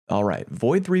Alright,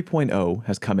 Void 3.0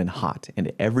 has come in hot,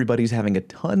 and everybody's having a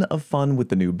ton of fun with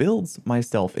the new builds,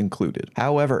 myself included.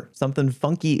 However, something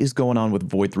funky is going on with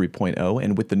Void 3.0,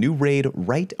 and with the new raid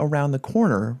right around the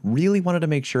corner, really wanted to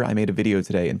make sure I made a video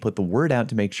today and put the word out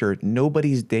to make sure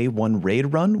nobody's day one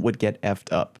raid run would get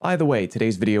effed up. By the way,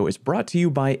 today's video is brought to you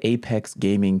by Apex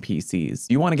Gaming PCs.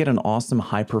 You want to get an awesome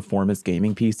high-performance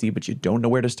gaming PC, but you don't know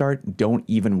where to start? Don't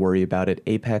even worry about it.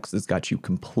 Apex has got you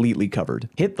completely covered.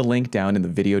 Hit the link down in the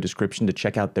video description to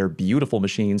check out their beautiful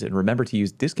machines, and remember to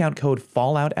use discount code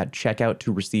FALLOUT at checkout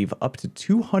to receive up to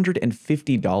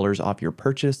 $250 off your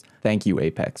purchase. Thank you,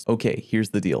 Apex. Okay, here's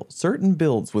the deal. Certain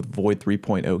builds with Void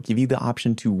 3.0 give you the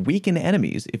option to weaken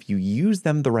enemies if you use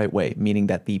them the right way, meaning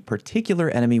that the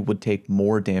particular enemy would take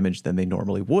more damage than they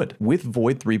normally would. With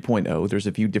Void 3.0, there's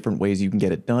a few different ways you can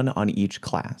get it done on each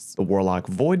class. The Warlock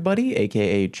Void Buddy,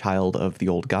 aka Child of the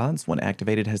Old Gods, when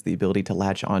activated has the ability to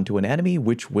latch onto an enemy,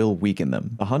 which will weaken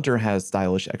them. The Hunter has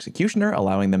Stylish Executioner,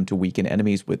 allowing them to weaken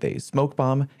enemies with a smoke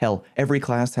bomb. Hell, every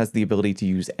class has the ability to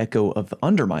use Echo of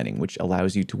Undermining, which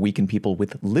allows you to weaken people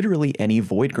with literally any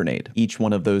Void Grenade. Each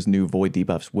one of those new Void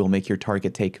debuffs will make your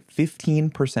target take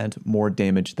 15% more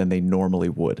damage than they normally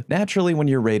would. Naturally, when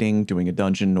you're raiding, doing a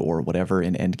dungeon, or whatever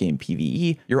in endgame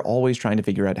PvE, you're always trying to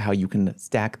figure out how you can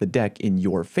stack the deck in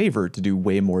your favor to do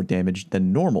way more damage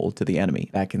than normal to the enemy.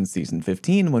 Back in Season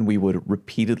 15, when we would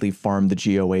repeatedly farm the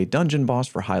GOA dungeon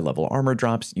boss for high-level armor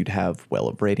drops, you'd have Well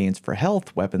of Radiance for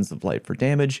health, Weapons of Light for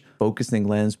damage, Focusing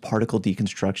Lens, Particle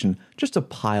Deconstruction, just a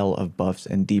pile of buffs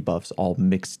and debuffs all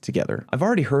mixed together. I've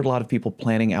already heard a lot of people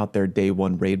planning out their day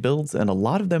one raid builds, and a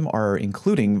lot of them are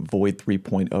including Void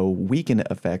 3.0 weaken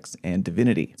effects and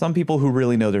Divinity. Some people who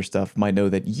really know their stuff might know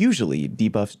that usually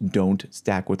debuffs don't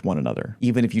stack with one another.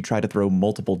 Even if you try to throw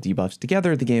multiple debuffs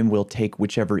together, the game will take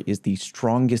whichever is the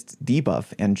strongest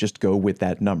debuff and just go with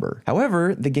that number.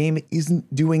 However, the game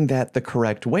isn't doing that the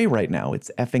correct way right now.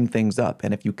 It's effing things up,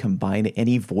 and if you combine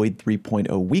any Void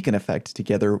 3.0 weaken effect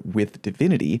together with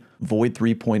Divinity, Void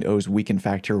 3.0's weaken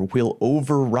factor will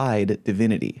override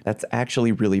Divinity. That's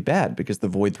actually really bad because the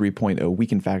Void 3.0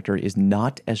 weaken factor is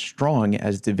not as strong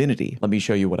as Divinity. Let me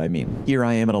show you what I mean. Here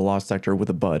I am in a lost sector with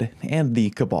a Bud, and the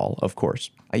Cabal, of course.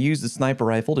 I used a sniper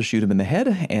rifle to shoot him in the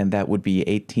head, and that would be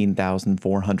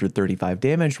 18,435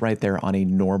 damage right there on a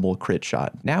normal crit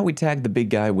shot. Now we tag the big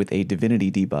guy with a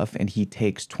Divinity debuff, and he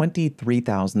takes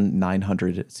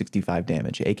 23,965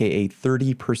 damage, aka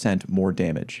 30% more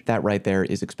damage. That right there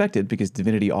is expected because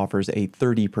Divinity offers a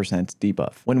 30%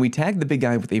 debuff. When we tag the big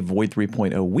guy with a Void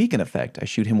 3.0 weaken effect, I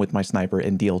shoot him with my sniper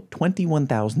and deal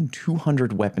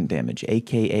 21,200 weapon damage,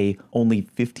 aka only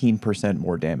 15%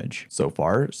 more damage. So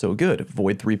far, so good.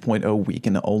 Void 3.0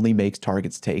 weaken only makes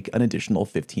targets take an additional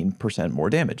 15% more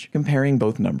damage. Comparing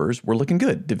both numbers, we're looking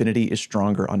good. Divinity is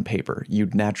stronger on paper.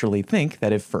 You'd naturally think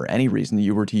that if for any reason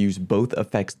you were to use both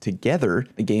effects together,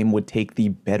 the game would take the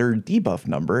better debuff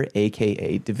number,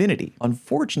 aka Divinity.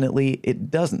 Unfortunately, it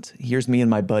doesn't. Here's me and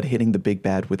my Bud hitting the big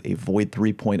bad with a Void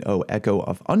 3.0 Echo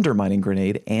of Undermining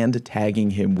grenade and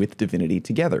tagging him with Divinity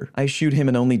together. I shoot him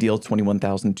and only deal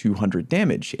 21,200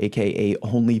 damage, aka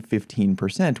only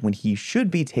 15%, when he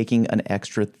should be taking an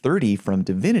extra 30 from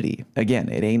Divinity. Again,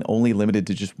 it ain't only limited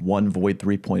to just one Void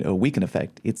 3.0 weaken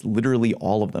effect, it's literally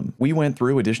all of them. We went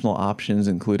through additional options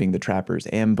including the Trapper's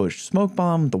Ambush Smoke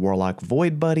Bomb, the Warlock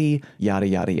Void Buddy, yada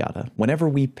yada yada. Whenever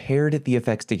we paired the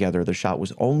effects together, the shot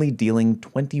was only dealing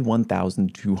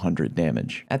 21,200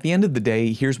 damage. At the end of the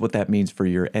day, here's what that means for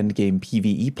your endgame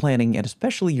PvE planning and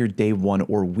especially your day one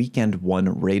or weekend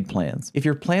one raid plans. If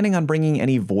you're planning on bringing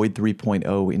any Void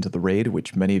 3.0 into the raid,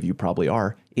 which many of you probably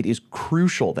are, it is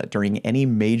crucial that during any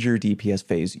major DPS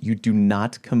phase, you do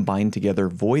not combine together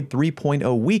Void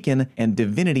 3.0 weaken and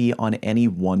Divinity on any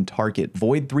one target.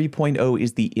 Void 3.0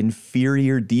 is the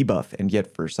inferior debuff, and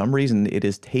yet for some reason, it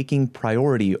is taking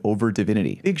priority over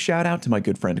Divinity. Big shout out to my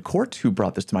good friend Court, who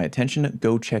brought this to my attention.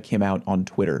 Go check him out on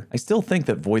Twitter. I still think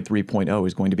that Void 3.0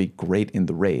 is going to be great in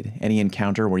the raid. Any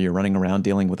encounter where you're running around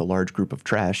dealing with a large group of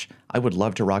trash, I would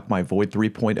love to rock my Void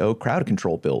 3.0 crowd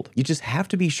control build. You just have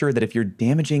to be sure that if you're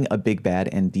damaging a big bad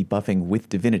and debuffing with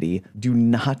Divinity, do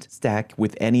not stack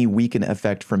with any weaken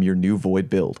effect from your new Void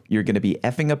build. You're going to be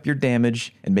effing up your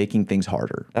damage and making things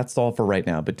harder. That's all for right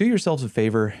now, but do yourselves a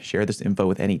favor, share this info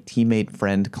with any teammate,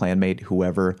 friend, clanmate,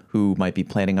 whoever who might be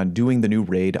planning on doing the new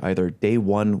raid either day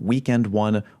one, weekend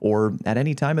one, or at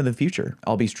any time in the future.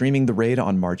 I'll be streaming the raid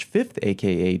on March 5th,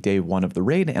 aka day one of the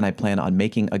raid, and I plan on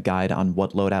making a guide on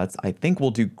what loadouts I think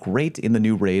will do great in the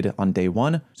new raid on day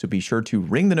one, so be sure to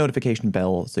ring the notification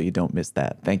bell so you don't miss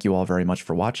that. Thank you all very much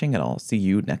for watching, and I'll see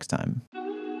you next time.